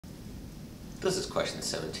This is question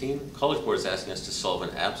 17. College Board is asking us to solve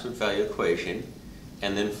an absolute value equation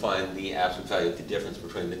and then find the absolute value of the difference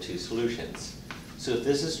between the two solutions. So if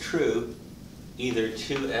this is true, either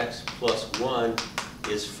 2x plus 1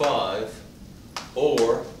 is 5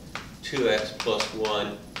 or 2x plus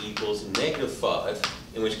 1 equals negative 5,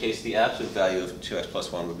 in which case the absolute value of 2x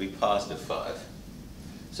plus 1 would be positive 5.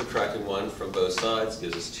 Subtracting 1 from both sides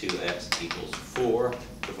gives us 2x equals 4.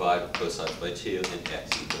 Divide both sides by 2 and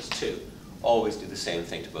x equals 2. Always do the same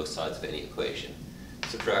thing to both sides of any equation.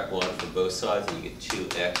 Subtract 1 from both sides and you get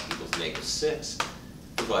 2x equals negative 6.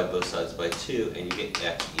 Divide both sides by 2 and you get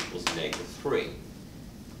x equals negative 3.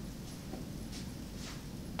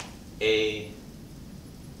 A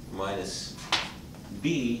minus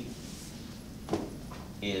b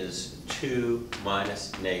is 2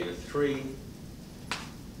 minus negative 3.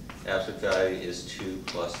 Absolute value is 2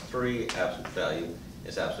 plus 3. Absolute value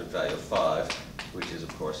is absolute value of 5, which is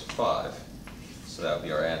of course 5. So that would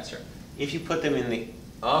be our answer. If you put them in the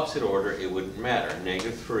opposite order, it wouldn't matter.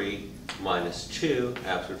 Negative 3 minus 2,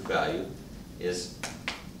 absolute value, is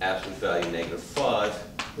absolute value negative 5,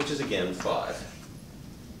 which is again 5.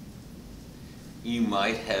 You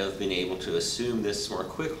might have been able to assume this more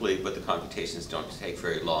quickly, but the computations don't take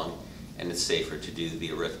very long, and it's safer to do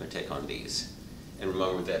the arithmetic on these. And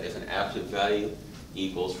remember that if an absolute value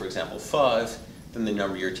equals, for example, 5, then the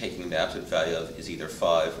number you're taking the absolute value of is either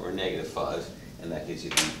 5 or negative 5, and that gives you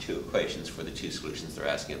the two equations for the two solutions they're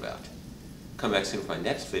asking about. Come back soon for my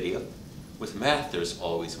next video. With math, there's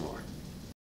always more.